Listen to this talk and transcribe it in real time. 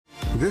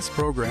This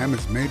program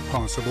is made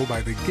possible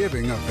by the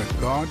giving of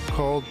the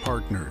God-called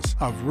partners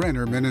of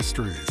Renner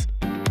Ministries.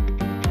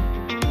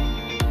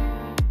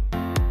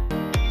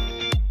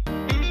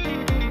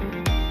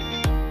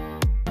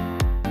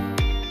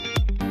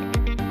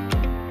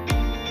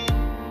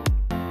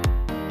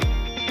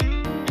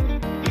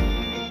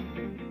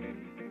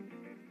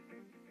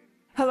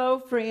 Hello,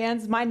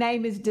 friends. My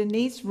name is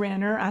Denise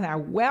Renner, and I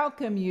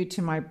welcome you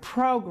to my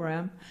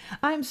program.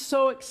 I'm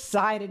so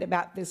excited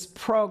about this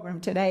program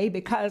today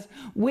because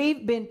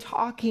we've been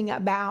talking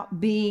about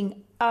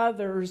being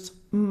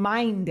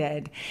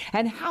others-minded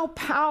and how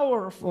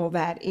powerful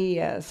that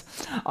is.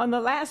 On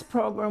the last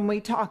program, we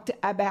talked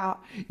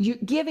about you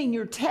giving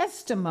your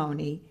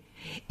testimony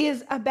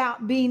is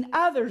about being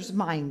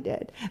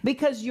others-minded,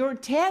 because your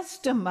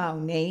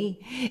testimony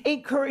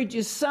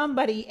encourages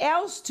somebody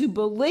else to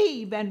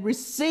believe and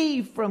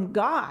receive from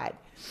God.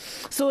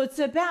 So it's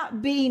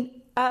about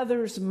being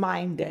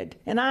others-minded,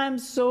 and I'm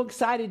so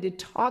excited to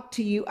talk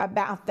to you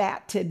about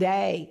that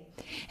today.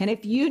 And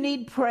if you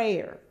need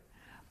prayer,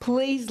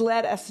 please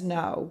let us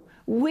know.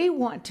 We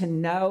want to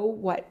know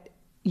what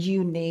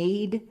you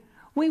need.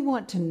 We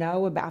want to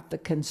know about the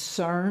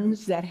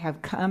concerns that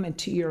have come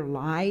into your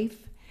life.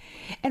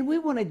 And we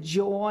want to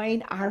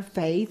join our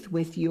faith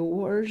with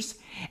yours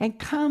and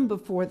come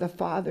before the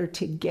Father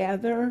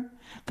together.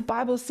 The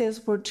Bible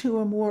says where two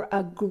or more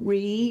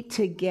agree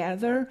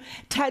together,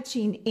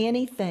 touching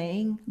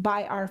anything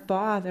by our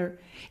Father,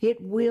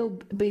 it will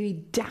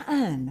be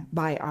done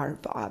by our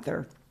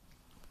Father,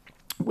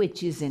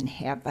 which is in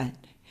heaven.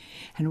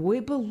 And we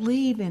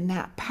believe in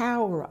that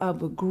power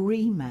of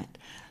agreement.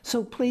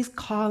 So please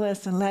call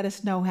us and let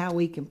us know how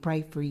we can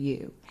pray for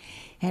you.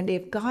 And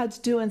if God's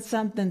doing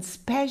something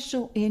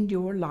special in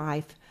your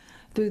life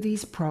through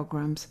these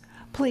programs,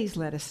 please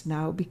let us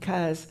know,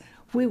 because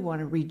we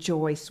want to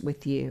rejoice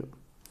with you.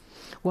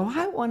 Well,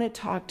 I want to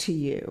talk to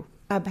you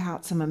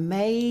about some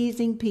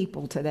amazing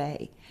people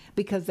today,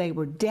 because they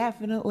were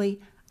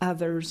definitely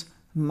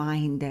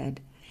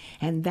others-minded.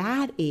 And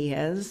that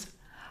is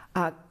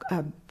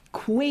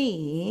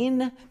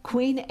Queen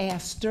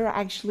Esther.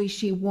 Actually,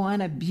 she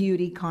won a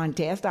beauty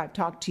contest. I've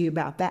talked to you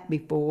about that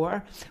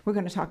before. We're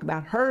going to talk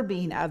about her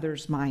being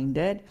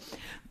others-minded.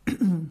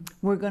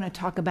 We're going to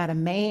talk about a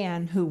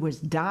man who was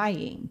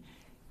dying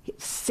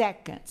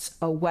seconds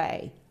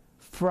away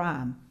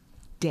from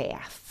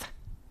death,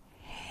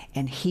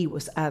 and he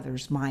was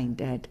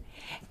others-minded.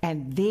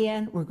 And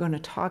then we're going to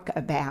talk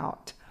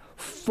about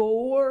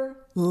 4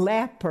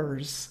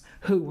 lepers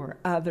who were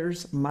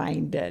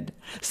others-minded.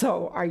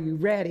 So are you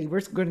ready?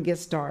 We're going to get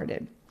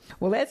started.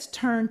 Well, let's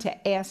turn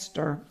to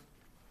Esther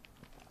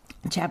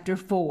chapter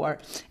 4,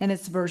 and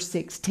it's verse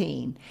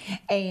 16.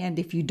 And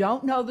if you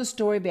don't know the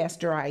story of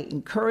Esther, I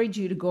encourage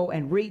you to go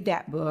and read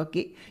that book.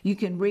 You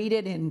can read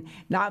it in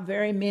not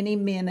very many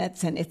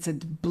minutes, and it's a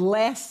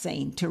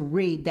blessing to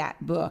read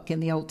that book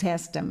in the Old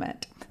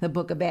Testament, the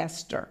book of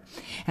Esther.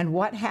 And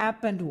what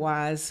happened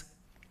was,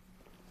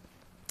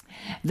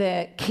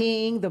 the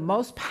king, the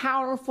most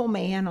powerful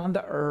man on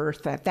the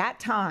earth at that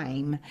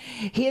time,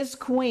 his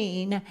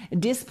queen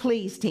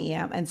displeased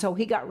him, and so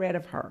he got rid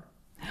of her.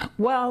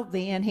 Well,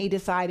 then he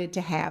decided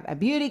to have a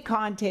beauty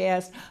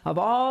contest of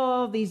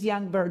all these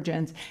young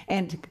virgins,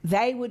 and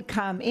they would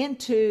come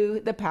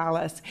into the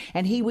palace,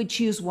 and he would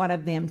choose one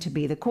of them to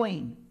be the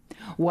queen.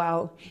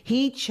 Well,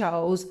 he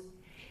chose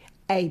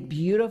a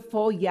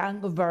beautiful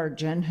young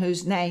virgin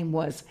whose name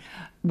was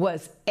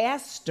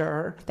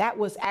Esther. That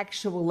was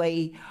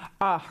actually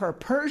her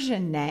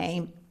Persian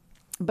name,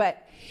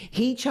 but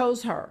he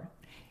chose her.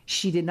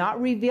 She did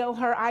not reveal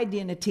her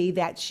identity,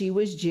 that she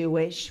was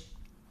Jewish.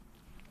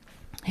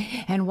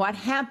 And what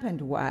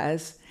happened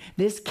was,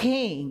 this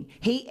king,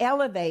 he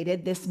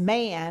elevated this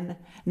man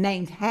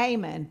named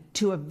Haman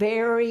to a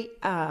very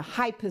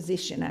high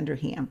position under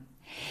him.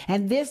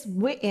 And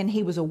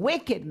he was a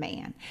wicked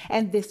man.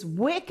 And this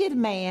wicked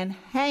man,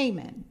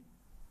 Haman,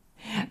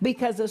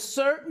 because a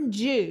certain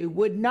Jew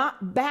would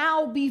not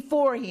bow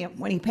before him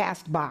when he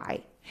passed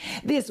by,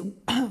 this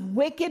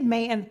wicked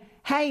man,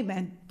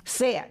 Haman,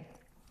 said,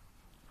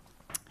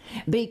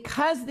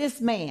 because this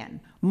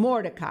man,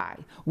 Mordecai,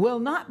 will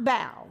not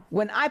bow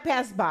when I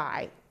pass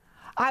by,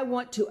 I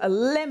want to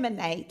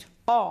eliminate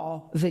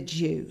all the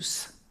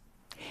Jews.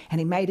 And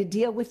he made a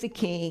deal with the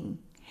king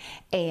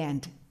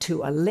and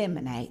to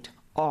eliminate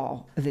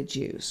all the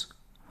Jews.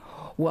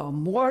 Well,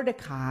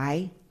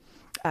 Mordecai,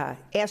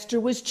 Esther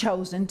was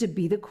chosen to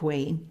be the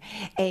queen,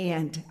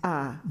 and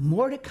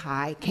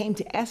Mordecai came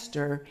to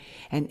Esther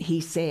and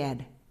he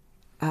said,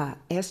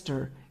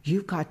 Esther,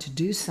 you've got to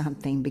do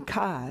something,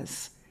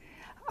 because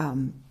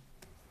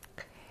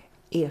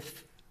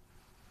if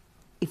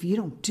you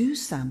don't do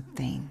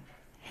something,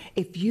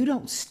 if you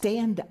don't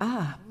stand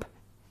up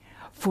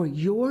for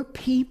your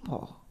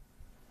people,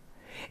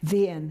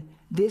 then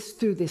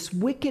through this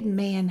wicked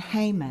man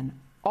Haman,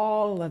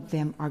 all of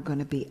them are going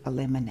to be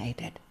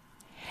eliminated.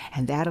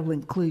 And that'll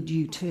include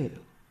you too.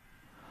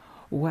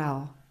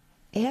 Well,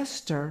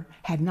 Esther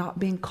had not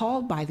been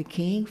called by the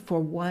king for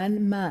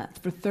 1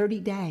 month, for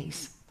 30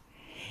 days.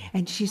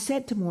 And she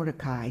said to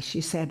Mordecai,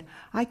 she said,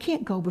 I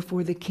can't go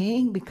before the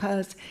king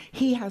because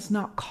he has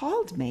not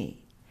called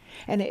me.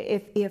 And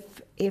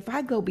if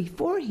I go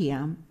before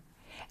him,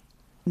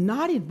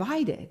 not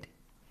invited,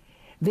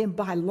 then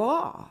by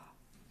law,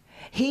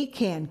 he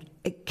can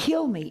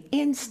kill me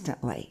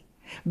instantly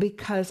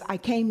because I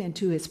came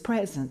into his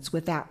presence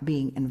without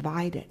being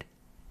invited.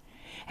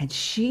 And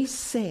she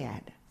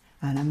said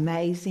an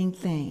amazing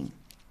thing.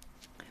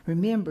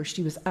 Remember,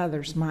 she was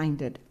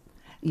others-minded.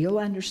 You'll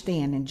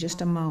understand in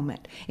just a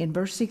moment. In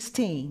verse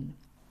 16,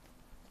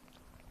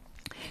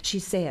 she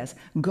says,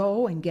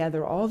 go and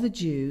gather all the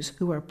Jews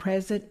who are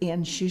present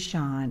in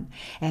Shushan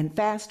and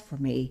fast for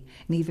me,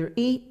 neither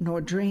eat nor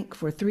drink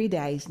for 3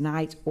 days,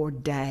 night or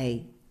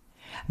day.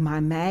 My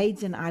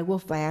maids and I will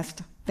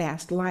fast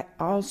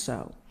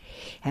also,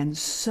 and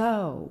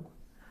so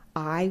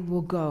I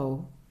will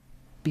go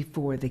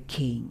before the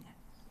king,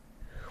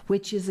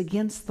 which is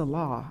against the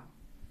law,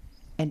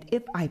 and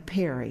if I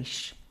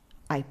perish,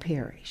 I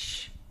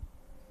perish.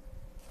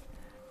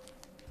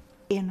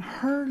 In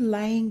her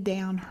laying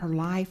down her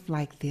life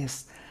like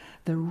this,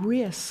 the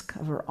risk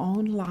of her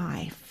own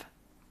life,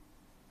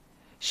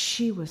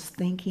 she was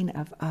thinking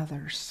of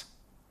others.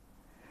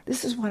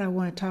 This is what I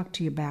want to talk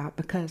to you about,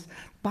 because the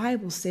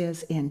Bible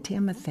says in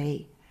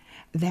Timothy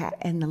that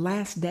in the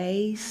last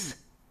days,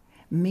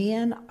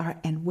 men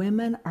and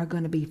women are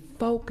going to be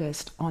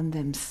focused on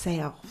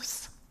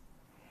themselves.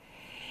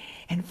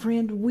 And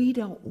friend, we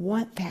don't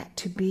want that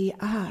to be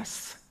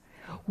us.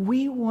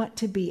 We want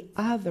to be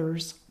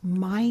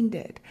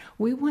others-minded.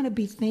 We want to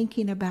be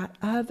thinking about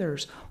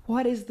others.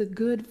 What is the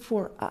good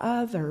for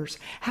others?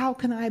 How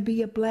can I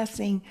be a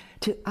blessing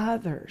to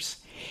others?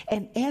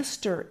 And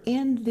Esther,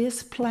 in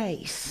this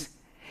place,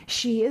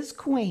 she is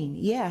queen,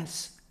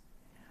 yes,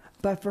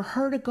 but for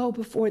her to go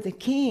before the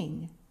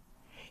king,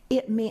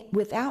 it meant,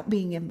 without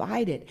being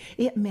invited,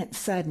 it meant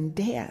sudden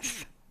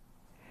death.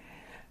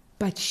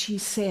 But she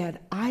said,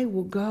 I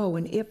will go,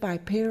 and if I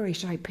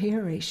perish, I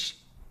perish.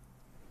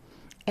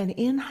 And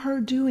in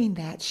her doing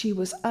that, she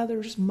was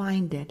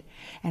others-minded.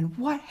 And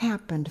what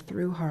happened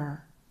through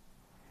her?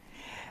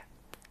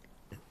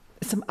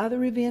 Some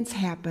other events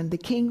happened. The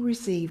king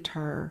received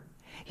her.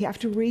 You have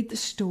to read the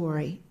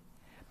story.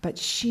 But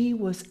she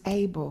was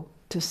able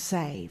to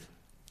save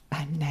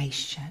a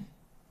nation.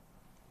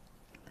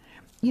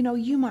 You know,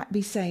 you might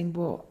be saying,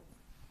 well,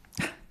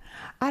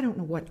 I don't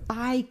know what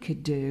I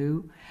could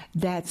do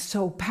that's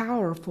so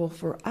powerful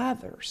for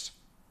others.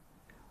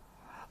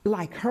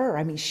 Like her,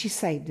 I mean, she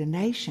saved a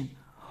nation.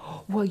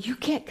 Well, you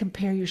can't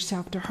compare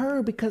yourself to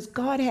her because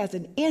God has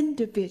an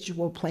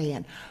individual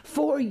plan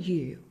for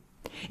you.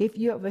 If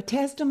you have a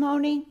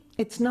testimony,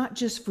 it's not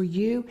just for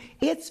you,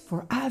 it's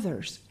for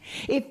others.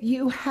 If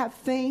you have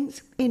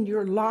things in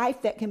your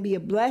life that can be a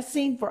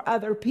blessing for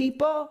other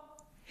people,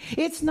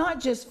 it's not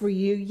just for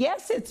you.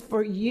 Yes, it's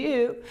for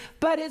you,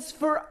 but it's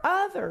for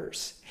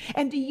others.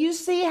 And do you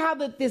see how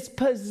that this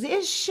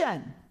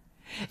position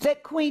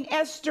that Queen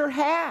Esther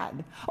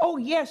had? Oh,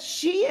 yes,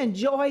 she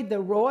enjoyed the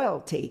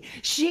royalty.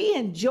 She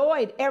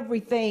enjoyed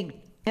everything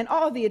and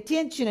all the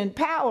attention and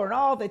power and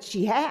all that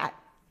she had.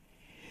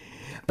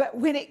 But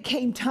when it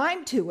came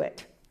time to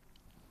it,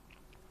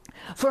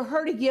 for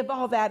her to give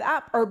all that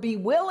up or be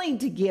willing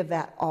to give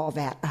all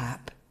that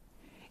up,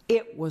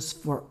 it was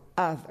for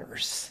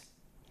others.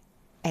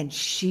 And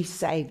she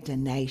saved a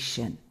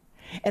nation.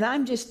 And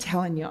I'm just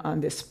telling you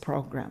on this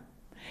program,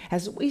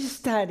 as we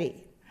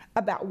study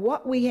about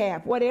what we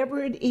have,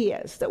 whatever it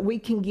is that we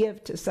can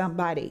give to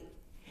somebody,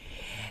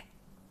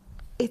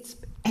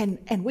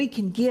 and we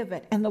can give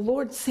it, and the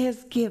Lord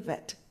says give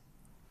it.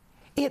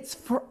 It's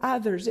for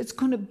others. It's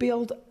going to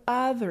build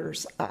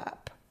others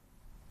up.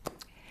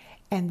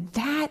 And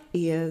that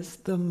is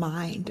the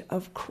mind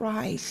of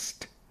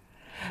Christ.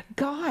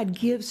 God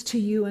gives to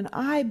you and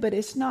I, but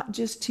it's not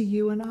just to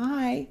you and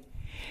I.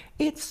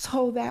 It's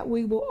so that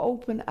we will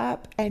open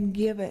up and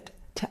give it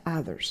to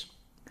others.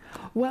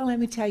 Well, let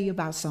me tell you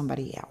about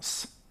somebody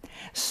else.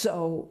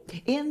 So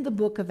in the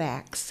book of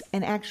Acts,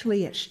 and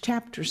actually it's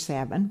chapter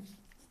 7,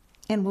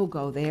 and we'll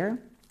go there.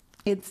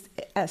 It's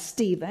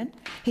Stephen.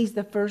 He's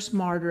the first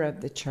martyr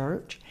of the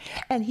church,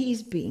 and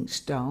he's being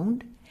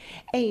stoned.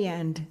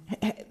 And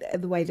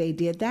the way they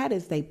did that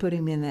is they put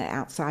him in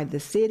outside the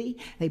city,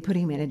 they put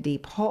him in a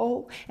deep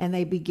hole, and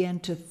they began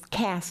to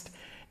cast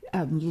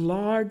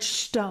large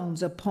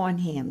stones upon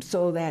him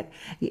so that,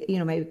 you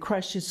know, maybe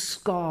crush his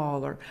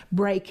skull or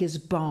break his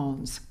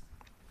bones.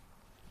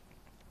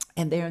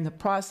 And they're in the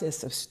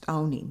process of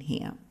stoning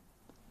him.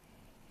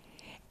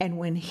 And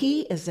when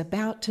he is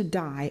about to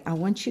die, I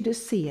want you to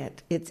see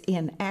it. It's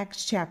in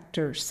Acts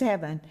chapter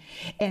 7,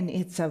 and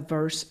it's a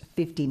verse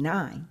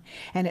 59.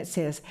 And it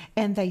says,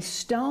 and they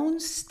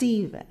stoned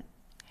Stephen.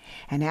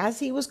 And as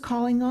he was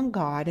calling on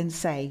God and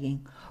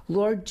saying,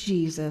 Lord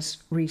Jesus,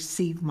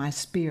 receive my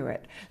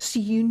spirit. So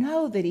you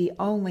know that he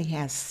only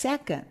has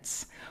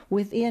seconds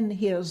within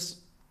his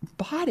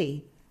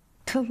body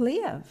to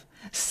live,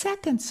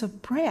 seconds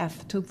of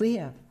breath to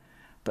live.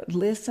 But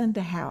listen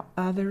to how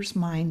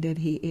others-minded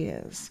he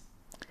is.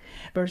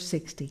 Verse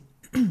 60.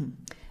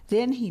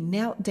 Then he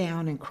knelt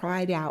down and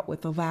cried out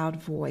with a loud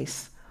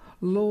voice,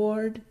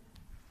 Lord,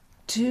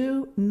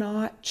 do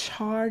not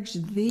charge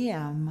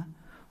them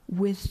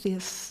with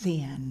this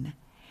sin.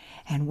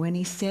 And when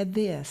he said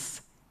this,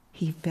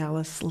 he fell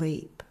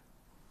asleep.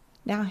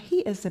 Now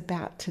he is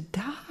about to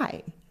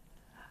die.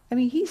 I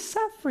mean, he's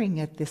suffering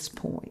at this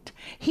point.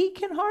 He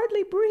can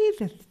hardly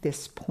breathe at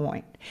this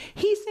point.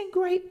 He's in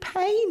great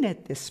pain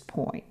at this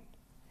point.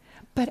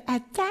 But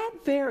at that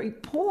very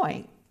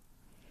point,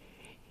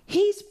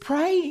 he's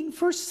praying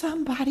for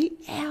somebody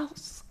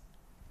else.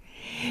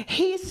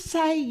 He's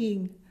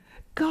saying,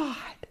 God,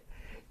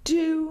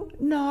 do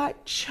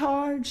not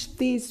charge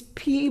these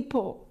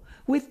people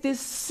with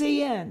this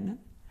sin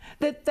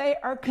that they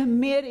are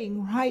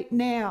committing right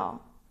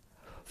now.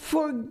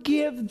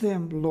 Forgive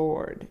them,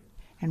 Lord.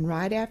 And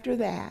right after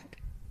that,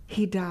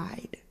 he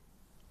died.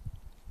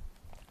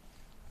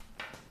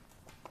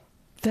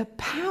 The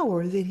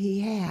power that he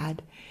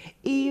had,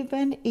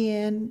 even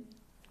in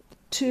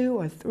 2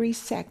 or 3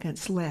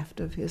 seconds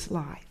left of his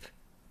life,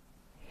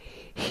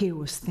 he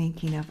was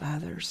thinking of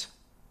others.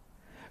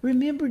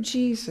 Remember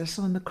Jesus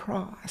on the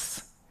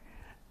cross.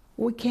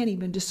 We can't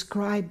even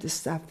describe the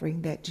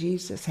suffering that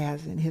Jesus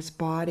has in his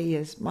body,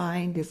 his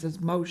mind, his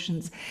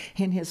emotions,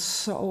 in his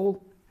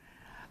soul,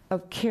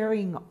 of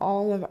carrying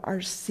all of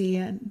our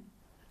sin,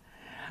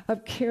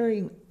 of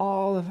carrying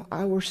all of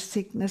our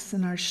sickness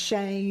and our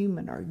shame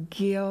and our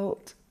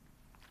guilt,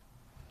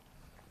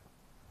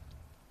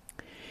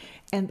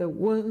 and the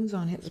wounds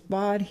on his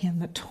body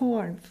and the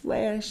torn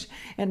flesh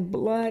and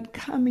blood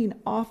coming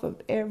off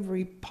of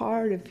every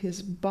part of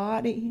his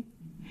body.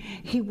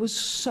 He was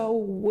so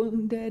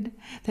wounded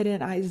that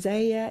in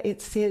Isaiah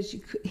it says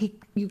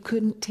you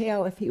couldn't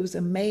tell if he was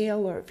a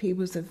male or if he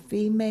was a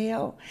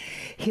female.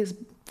 His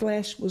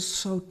flesh was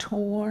so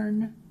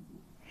torn.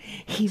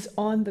 He's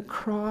on the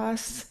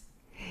cross.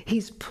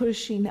 He's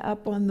pushing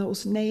up on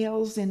those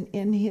nails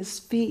in his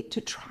feet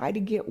to try to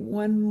get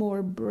one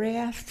more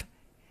breath.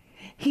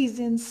 He's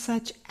in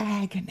such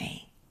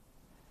agony.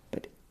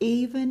 But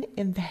even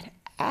in that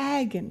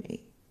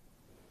agony,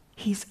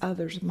 he's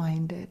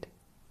others-minded.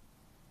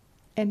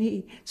 And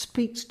he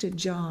speaks to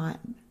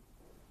John,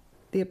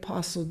 the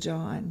Apostle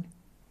John,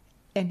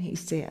 and he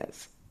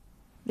says,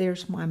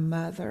 there's my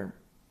mother.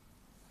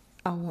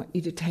 I want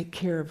you to take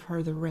care of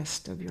her the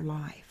rest of your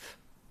life.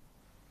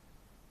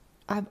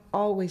 I've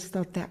always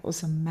thought that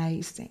was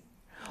amazing.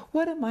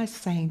 What am I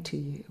saying to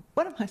you?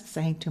 What am I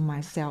saying to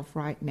myself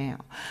right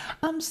now?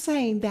 I'm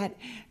saying that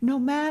no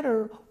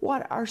matter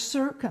what our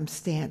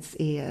circumstance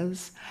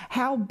is,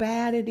 how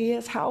bad it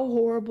is, how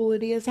horrible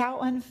it is,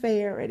 how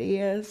unfair it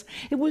is.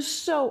 It was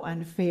so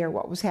unfair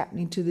what was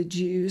happening to the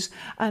Jews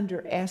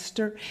under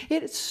Esther.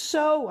 It's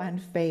so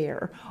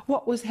unfair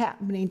what was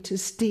happening to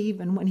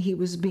Stephen when he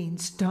was being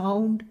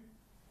stoned.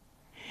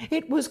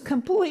 It was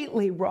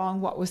completely wrong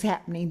what was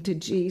happening to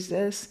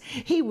Jesus.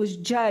 He was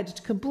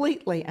judged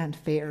completely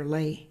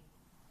unfairly.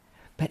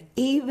 But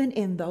even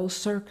in those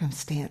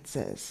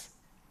circumstances,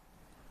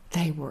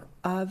 they were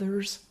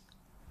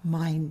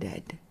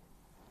others-minded.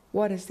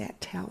 What does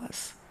that tell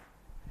us?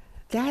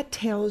 That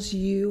tells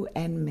you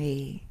and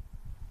me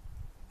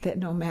that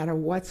no matter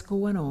what's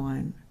going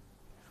on,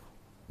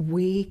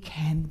 we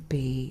can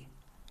be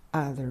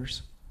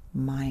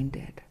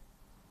others-minded.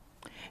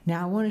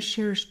 Now, I want to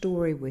share a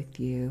story with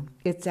you.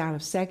 It's out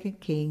of 2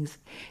 Kings,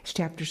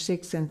 chapter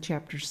 6 and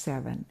chapter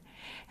 7.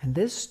 And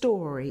this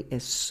story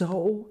is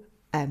so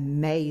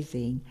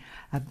amazing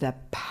of the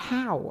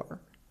power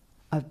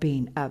of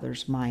being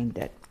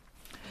others-minded.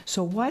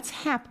 So what's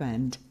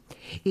happened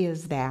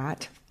is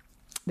that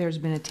there's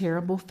been a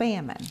terrible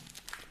famine.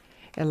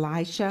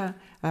 Elisha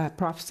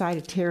prophesied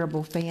a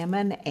terrible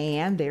famine,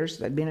 and there's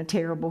been a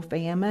terrible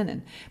famine,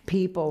 and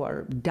people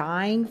are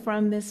dying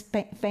from this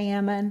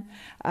famine.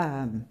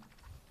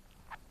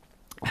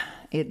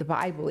 The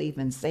Bible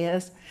even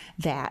says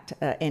that,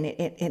 and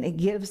it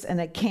gives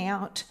an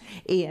account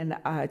in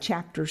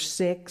chapter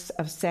 6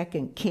 of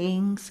 2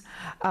 Kings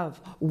of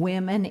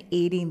women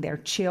eating their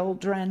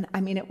children.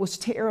 I mean, it was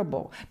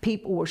terrible.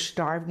 People were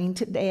starving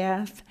to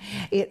death.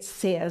 It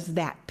says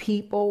that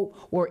people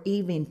were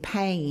even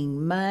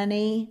paying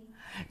money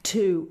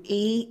to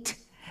eat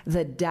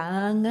the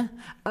dung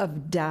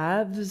of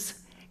doves.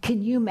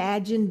 Can you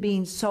imagine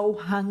being so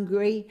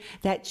hungry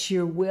that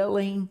you're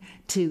willing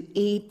to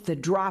eat the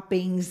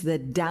droppings, the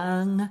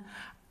dung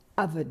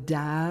of a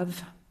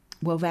dove?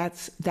 Well,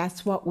 that's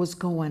what was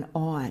going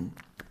on.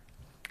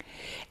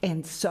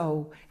 And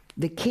so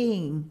the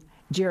king,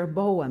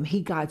 Jeroboam,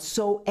 he got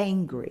so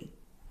angry.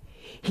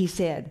 He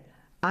said,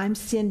 I'm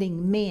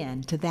sending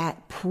men to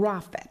that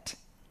prophet,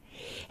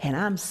 and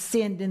I'm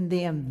sending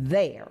them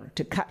there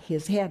to cut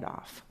his head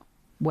off.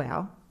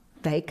 Well,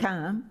 they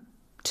come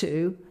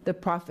to the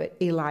prophet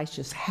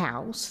Elisha's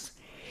house,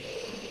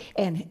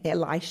 and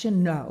Elisha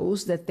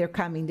knows that they're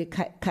coming to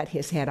cut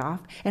his head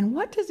off. And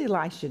what does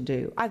Elisha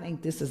do? I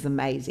think this is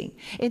amazing.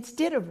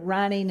 Instead of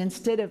running,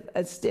 instead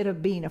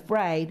of being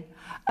afraid,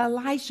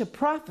 Elisha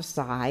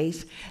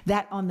prophesies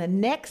that on the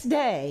next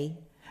day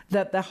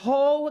that the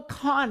whole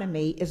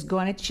economy is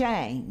going to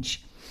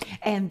change,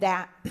 and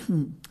that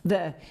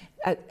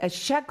a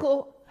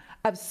shekel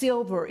of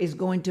silver is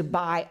going to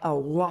buy a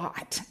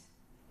lot.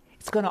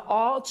 It's going to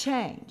all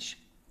change.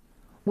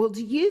 Well,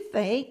 do you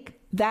think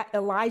that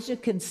Elijah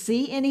can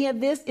see any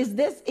of this? Is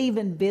this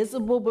even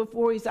visible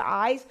before his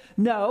eyes?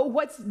 No.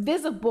 What's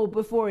visible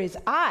before his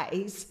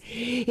eyes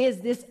is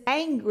this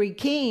angry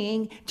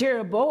king,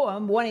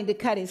 Jeroboam, wanting to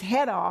cut his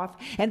head off,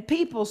 and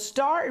people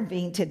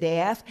starving to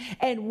death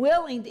and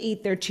willing to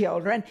eat their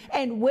children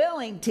and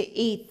willing to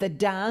eat the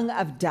dung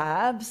of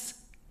doves.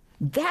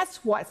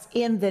 That's what's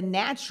in the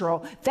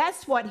natural.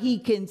 That's what he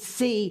can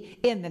see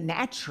in the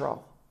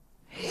natural.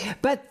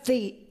 But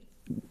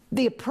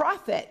the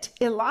prophet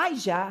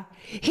Elijah,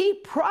 he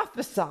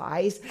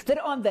prophesies that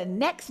on the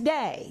next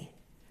day,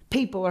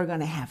 people are going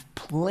to have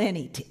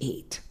plenty to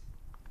eat.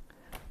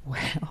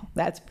 Well,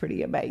 that's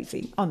pretty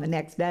amazing. On the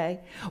next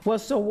day. Well,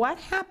 so what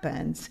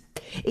happens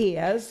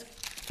is,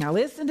 now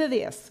listen to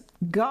this,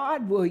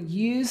 God will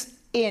use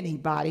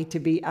anybody to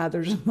be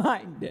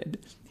others-minded.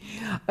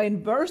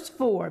 In verse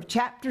 4 of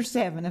chapter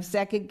 7 of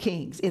 2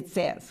 Kings, it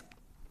says,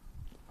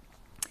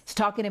 it's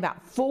talking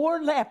about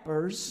four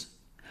lepers.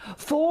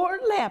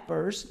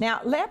 Now,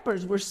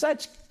 lepers were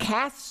such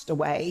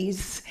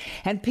castaways,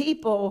 and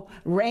people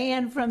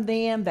ran from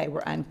them. They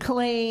were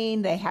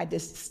unclean. They had to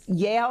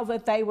yell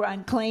that they were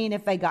unclean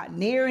if they got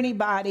near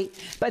anybody.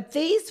 But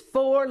these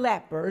four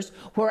lepers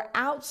were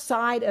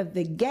outside of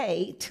the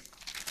gate,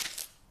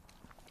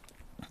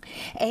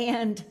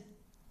 and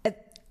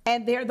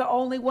they're the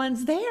only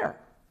ones there.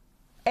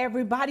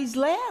 Everybody's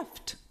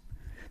left.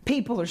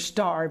 People are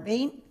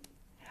starving.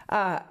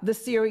 The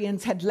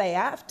Syrians had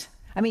left.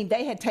 I mean,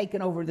 they had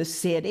taken over the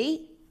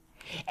city.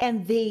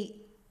 And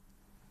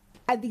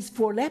these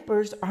four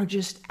lepers are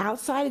just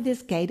outside of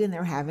this gate, and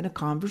they're having a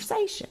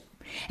conversation.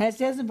 And it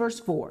says in verse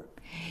 4,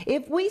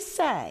 if we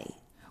say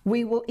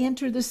we will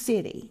enter the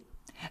city,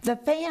 the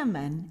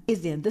famine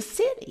is in the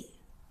city,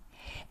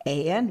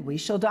 and we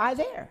shall die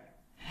there.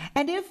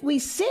 And if we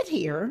sit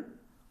here,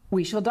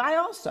 we shall die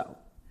also.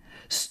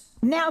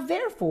 Now,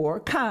 therefore,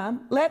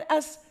 come, let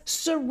us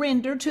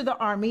surrender to the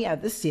army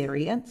of the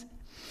Syrians.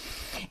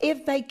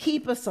 If they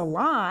keep us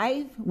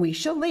alive, we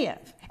shall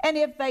live. And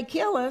if they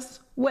kill us,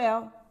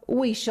 well,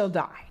 we shall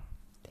die.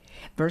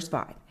 Verse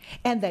 5,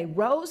 and they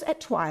rose at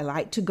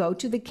twilight to go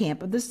to the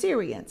camp of the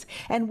Syrians.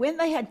 And when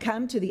they had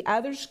come to the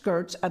other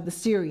skirts of the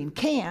Syrian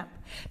camp,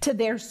 to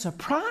their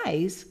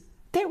surprise,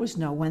 there was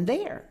no one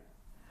there.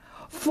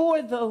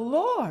 For the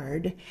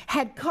Lord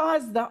had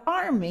caused the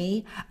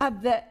army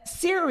of the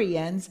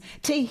Syrians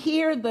to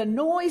hear the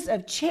noise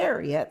of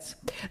chariots,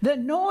 the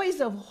noise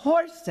of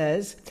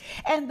horses,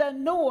 and the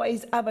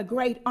noise of a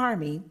great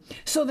army,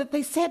 so that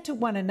they said to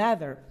one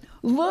another,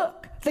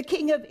 look, the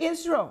king of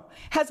Israel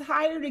has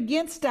hired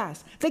against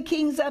us the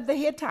kings of the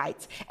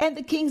Hittites and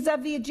the kings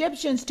of the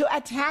Egyptians to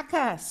attack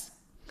us.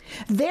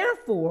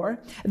 Therefore,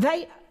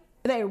 they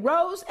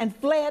rose and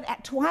fled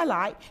at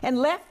twilight and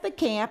left the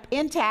camp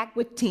intact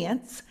with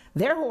tents,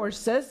 their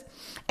horses,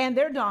 and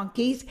their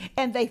donkeys,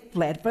 and they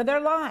fled for their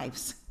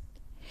lives.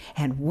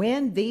 And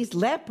when these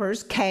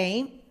lepers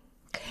came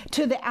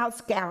to the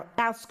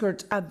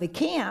outskirts of the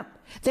camp,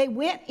 they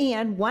went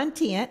in one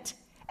tent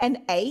and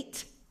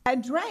ate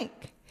and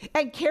drank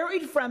and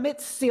carried from it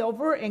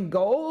silver and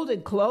gold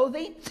and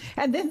clothing,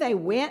 and then they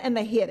went and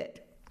they hid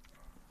it.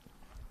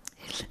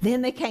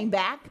 Then they came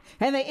back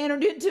and they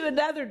entered into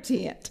another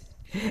tent.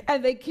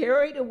 And they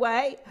carried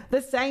away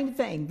the same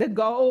thing, the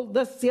gold,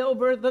 the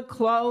silver, the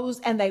clothes,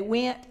 and they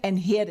went and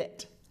hid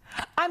it.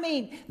 I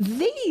mean,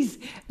 these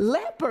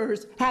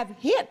lepers have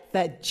hit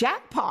the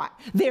jackpot.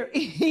 They're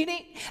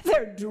eating,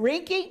 they're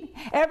drinking.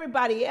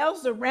 Everybody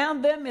else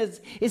around them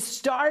is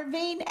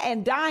starving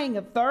and dying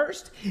of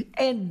thirst,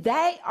 and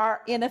they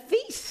are in a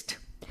feast.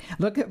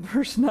 Look at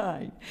verse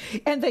 9.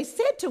 And they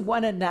said to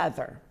one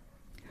another,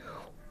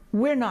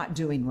 we're not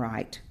doing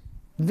right.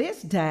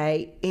 This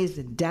day is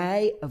a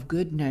day of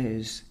good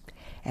news,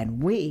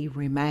 and we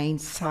remain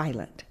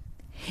silent.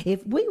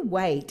 If we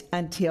wait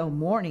until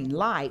morning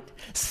light,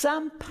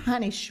 some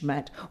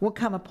punishment will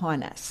come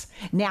upon us.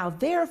 Now,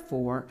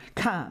 therefore,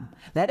 come,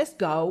 let us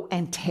go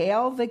and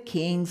tell the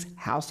king's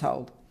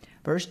household.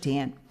 Verse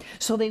 10,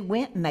 so they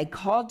went and they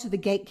called to the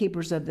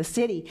gatekeepers of the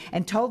city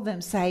and told them,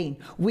 saying,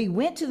 we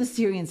went to the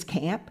Syrians'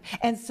 camp,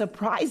 and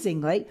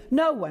surprisingly,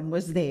 no one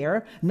was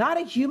there,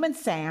 not a human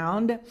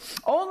sound,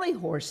 only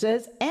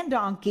horses and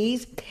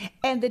donkeys,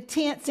 and the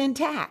tents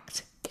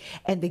intact.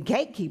 And the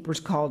gatekeepers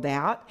called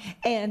out,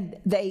 and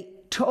they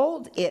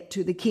told it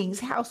to the king's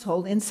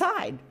household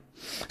inside.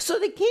 So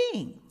the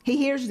king, he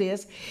hears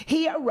this,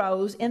 he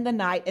arose in the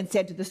night and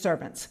said to the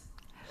servants,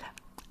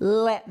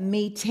 let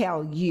me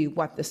tell you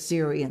what the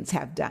Syrians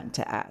have done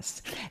to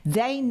us.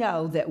 They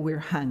know that we're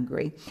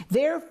hungry.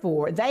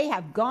 Therefore, they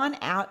have gone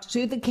out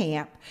to the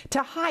camp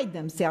to hide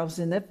themselves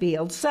in the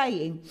field,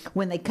 saying,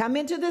 when they come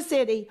into the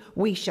city,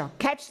 we shall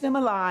catch them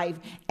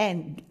alive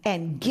and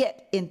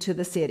get into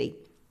the city.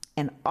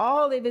 And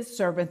all of his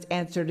servants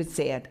answered and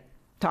said,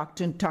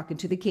 talking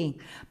to the king,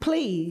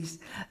 please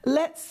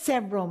let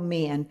several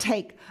men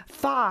take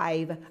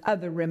 5 of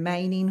the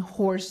remaining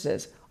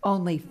horses.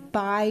 Only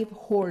 5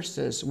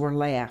 horses were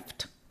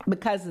left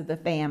because of the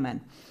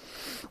famine,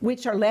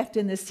 which are left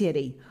in the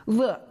city.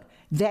 Look,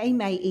 they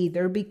may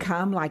either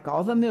become like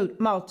all the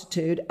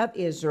multitude of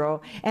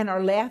Israel and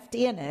are left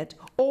in it,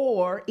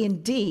 or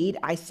indeed,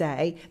 I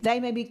say,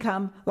 they may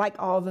become like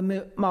all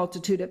the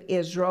multitude of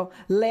Israel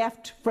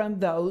left from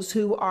those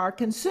who are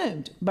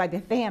consumed by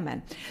the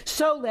famine.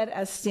 So let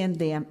us send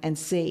them and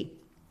see.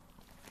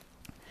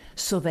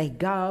 So they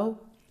go.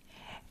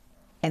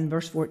 And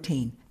verse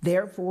 14,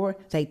 therefore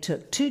they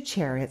took 2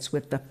 chariots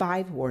with the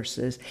 5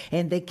 horses,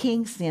 and the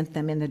king sent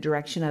them in the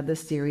direction of the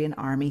Syrian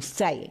army,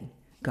 saying,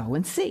 go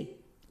and see.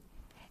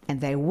 And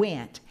they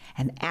went,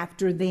 and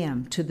after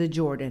them to the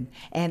Jordan.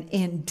 And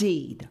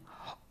indeed,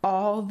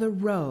 all the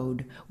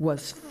road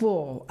was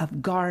full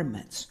of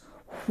garments,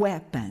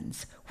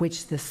 weapons,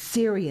 which the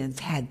Syrians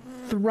had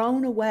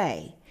thrown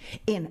away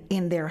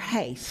in their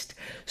haste,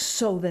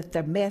 so that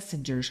the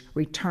messengers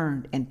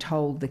returned and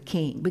told the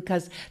king,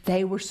 because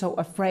they were so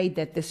afraid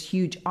that this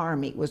huge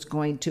army was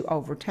going to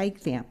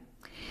overtake them.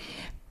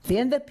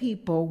 Then the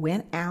people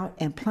went out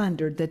and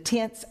plundered the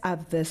tents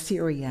of the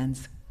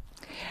Syrians.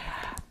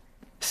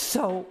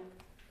 So,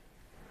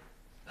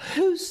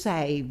 who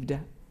saved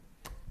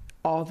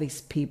all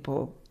these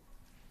people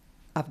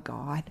of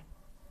God?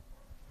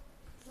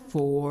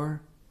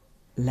 4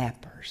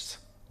 lepers.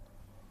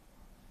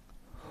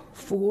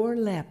 4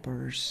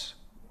 lepers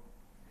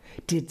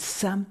did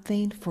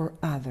something for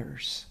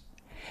others.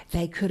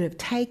 They could have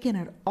taken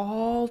it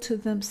all to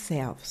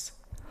themselves.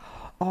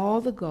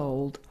 All the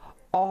gold,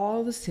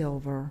 all the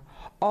silver,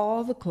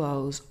 all the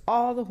clothes,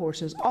 all the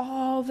horses,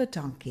 all the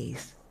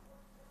donkeys.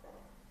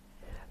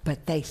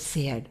 But they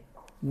said,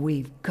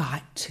 we've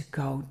got to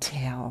go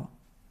tell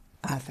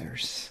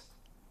others.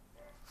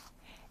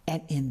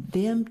 And in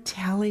them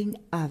telling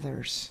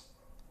others,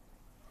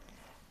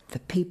 the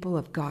people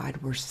of God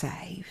were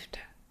saved.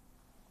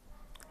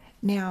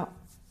 Now,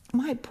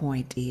 my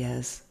point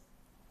is,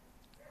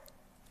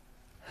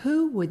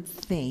 who would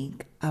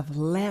think of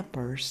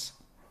lepers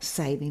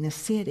saving a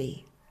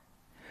city?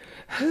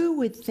 Who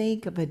would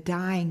think of a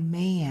dying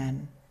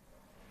man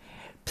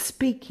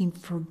speaking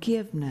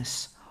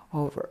forgiveness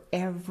over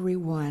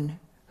everyone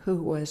who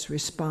was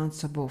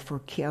responsible for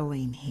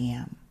killing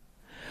him?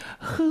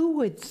 Who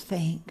would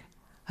think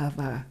of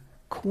a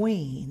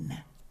queen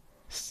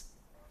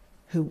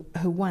who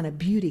won a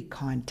beauty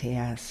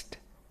contest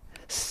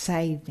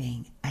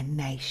saving a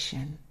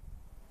nation?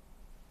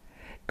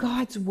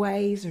 God's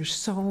ways are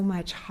so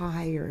much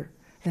higher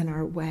than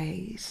our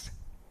ways.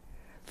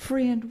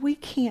 Friend, we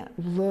can't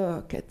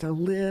look at the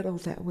little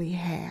that we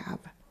have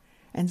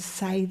and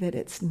say that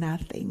it's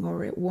nothing,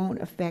 or it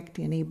won't affect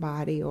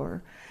anybody,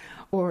 or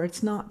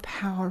it's not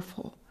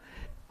powerful.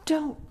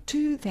 Don't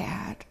do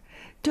that.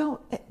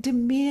 Don't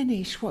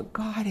diminish what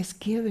God has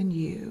given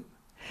you.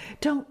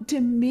 Don't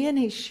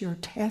diminish your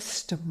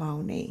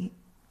testimony.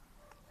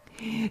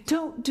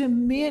 Don't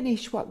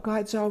diminish what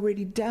God's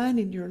already done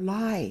in your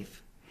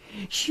life.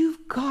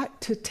 You've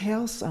got to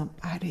tell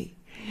somebody.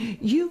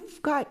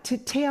 You've got to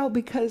tell,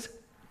 because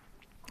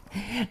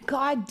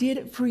God did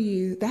it for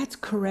you. That's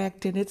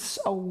correct, and it's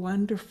so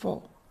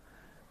wonderful.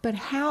 But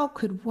how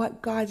could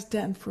what God's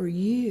done for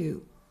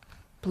you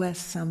bless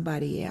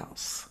somebody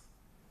else?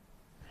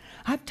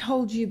 I've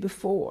told you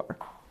before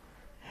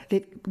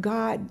that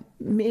God,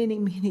 many,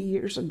 many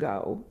years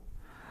ago,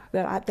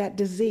 that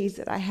disease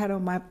that I had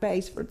on my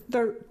face for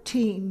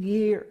 13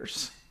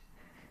 years,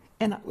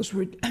 and I was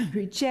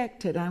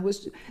rejected. I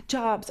was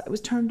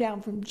turned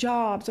down from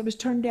jobs. I was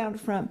turned down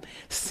from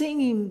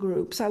singing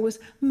groups. I was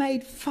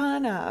made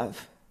fun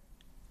of.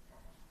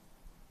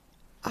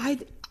 I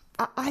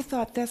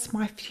thought that's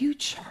my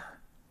future.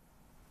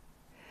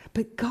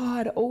 But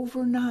God,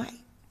 overnight,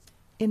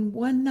 in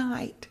one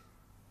night,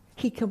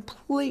 He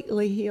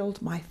completely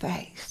healed my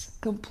face.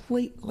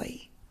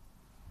 Completely.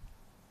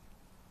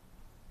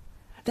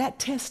 That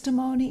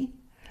testimony,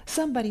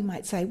 somebody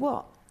might say,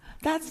 well,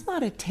 that's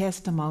not a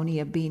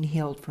testimony of being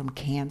healed from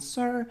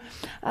cancer.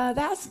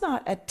 That's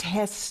not a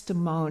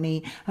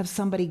testimony of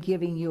somebody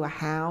giving you a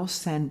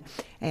house and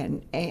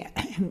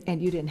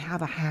you didn't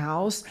have a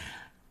house.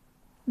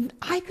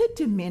 I could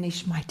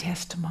diminish my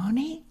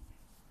testimony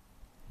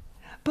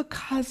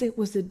because it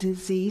was a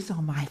disease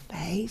on my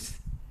face.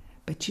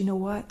 But you know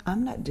what?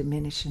 I'm not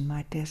diminishing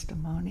my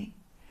testimony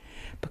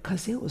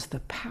because it was the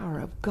power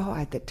of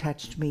God that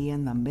touched me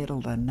in the middle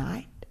of the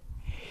night.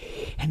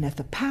 And if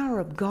the power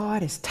of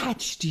God has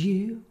touched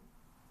you,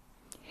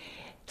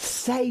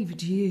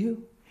 saved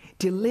you,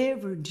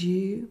 delivered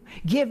you,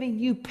 giving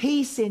you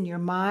peace in your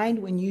mind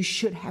when you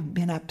should have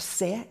been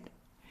upset,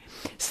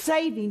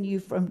 saving you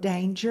from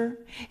danger,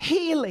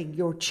 healing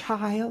your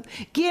child,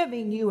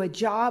 giving you a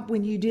job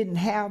when you didn't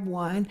have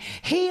one,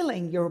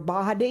 healing your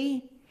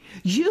body,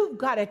 you've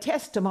got a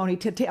testimony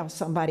to tell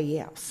somebody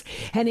else.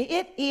 And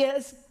it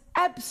is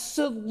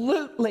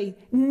absolutely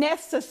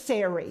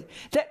necessary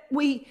that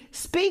we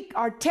speak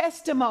our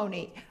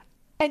testimony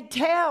and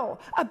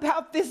tell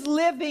about this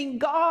living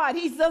God.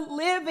 He's the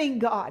living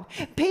God.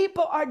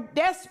 People are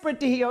desperate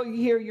to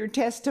hear your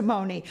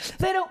testimony.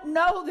 They don't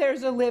know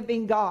there's a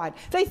living God.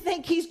 They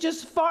think he's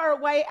just far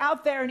away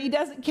out there and he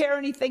doesn't care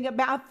anything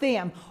about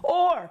them,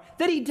 or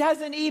that he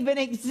doesn't even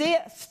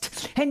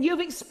exist. And you've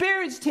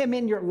experienced him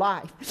in your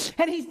life,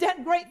 and he's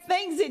done great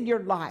things in your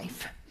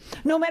life.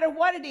 No matter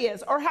what it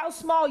is or how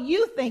small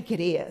you think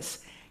it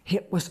is,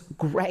 it was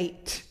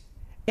great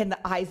in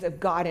the eyes of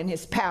God, and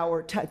his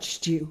power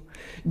touched you.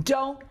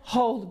 Don't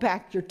hold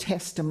back your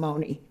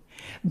testimony.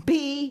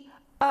 Be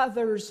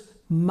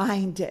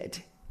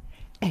others-minded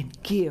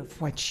and give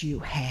what you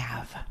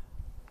have.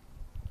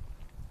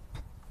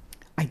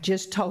 I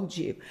just told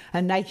you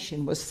a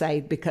nation was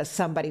saved because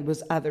somebody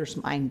was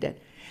others-minded.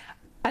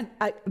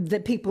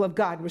 The people of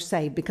God were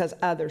saved because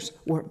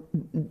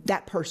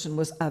that person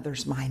was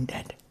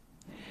others-minded.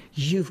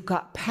 You've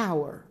got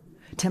power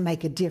to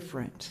make a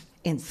difference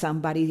in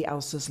somebody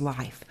else's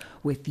life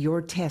with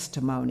your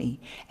testimony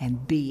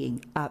and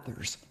being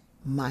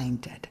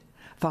others-minded.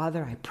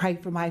 Father, I pray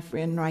for my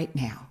friend right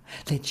now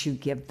that you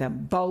give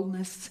them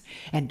boldness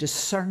and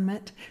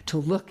discernment to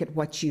look at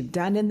what you've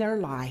done in their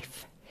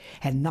life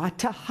and not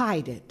to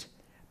hide it,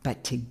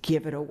 but to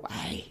give it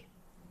away.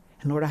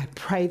 And Lord, I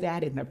pray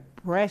that in the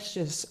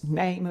precious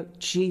name of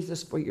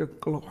Jesus for your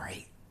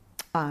glory.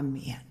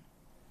 Amen.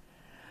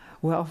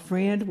 Well,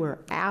 friend, we're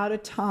out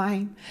of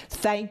time.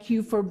 Thank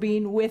you for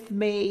being with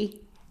me,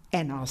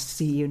 and I'll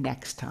see you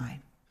next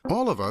time.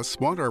 All of us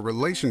want our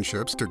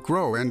relationships to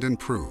grow and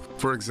improve.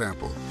 For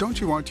example, don't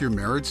you want your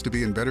marriage to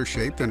be in better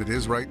shape than it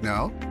is right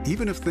now?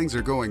 Even if things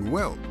are going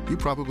well, you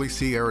probably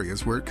see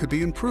areas where it could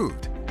be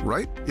improved.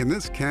 Right? In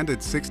this candid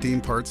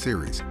 16-part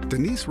series,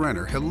 Denise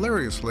Renner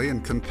hilariously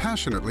and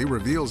compassionately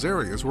reveals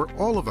areas where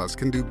all of us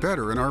can do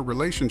better in our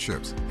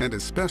relationships, and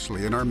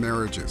especially in our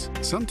marriages.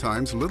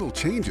 Sometimes little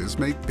changes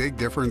make big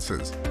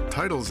differences.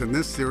 Titles in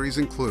this series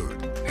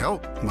include,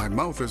 Help, My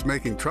Mouth is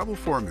Making Trouble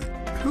for Me.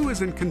 Who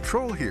is in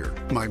control here,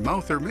 my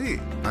mouth or me?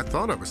 I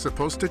thought I was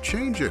supposed to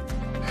change it.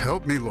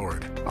 Help me,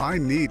 Lord. I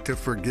need to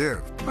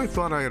forgive. I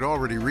thought I had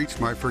already reached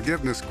my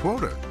forgiveness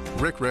quota.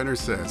 Rick Renner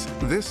says,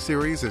 this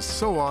series is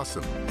so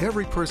awesome.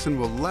 Every person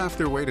will laugh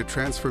their way to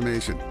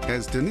transformation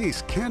as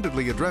Denise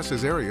candidly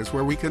addresses areas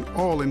where we can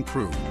all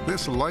improve.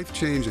 This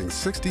life-changing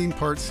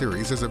 16-part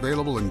series is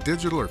available in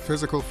digital or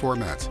physical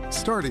formats,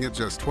 starting at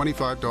just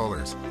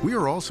 $25. We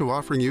are also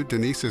offering you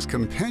Denise's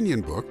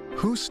companion book,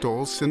 Who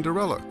Stole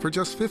Cinderella, for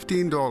just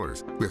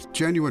 $15. With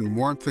genuine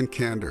warmth and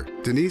candor,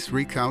 Denise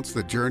recounts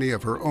the journey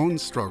of her own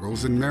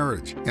struggles in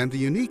marriage and the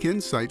unique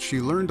insights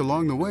she learned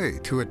along the way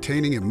to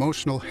attaining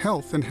emotional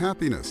health and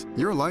happiness.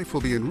 Your life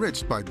will be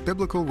enriched by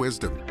biblical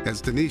wisdom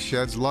as Denise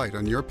sheds light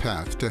on your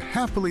path to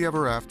happily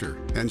ever after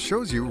and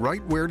shows you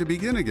right where to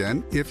begin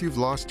again if you've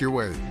lost your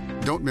way.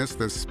 Don't miss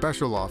this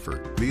special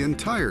offer, the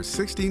entire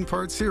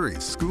 16-part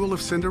series, School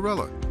of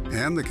Cinderella,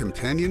 and the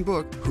companion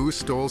book, Who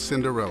Stole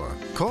Cinderella.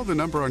 Call the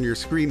number on your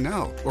screen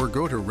now or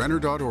go to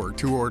Renner.org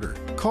to order.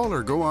 Call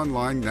or go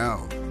online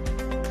now.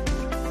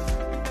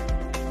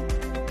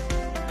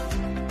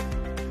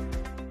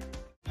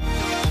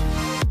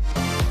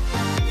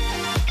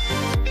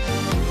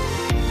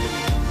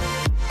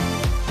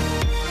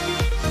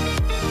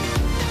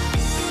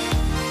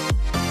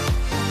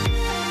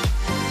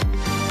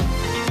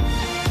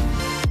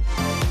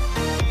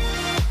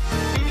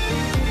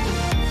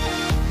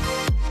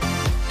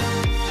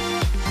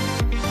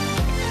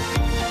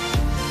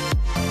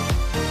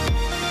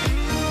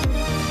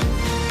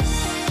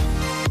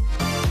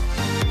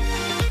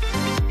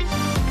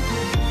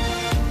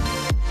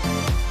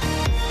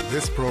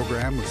 This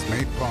program was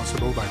made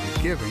possible by the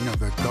giving of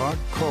the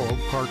God-called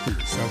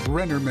partners of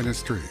Renner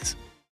Ministries.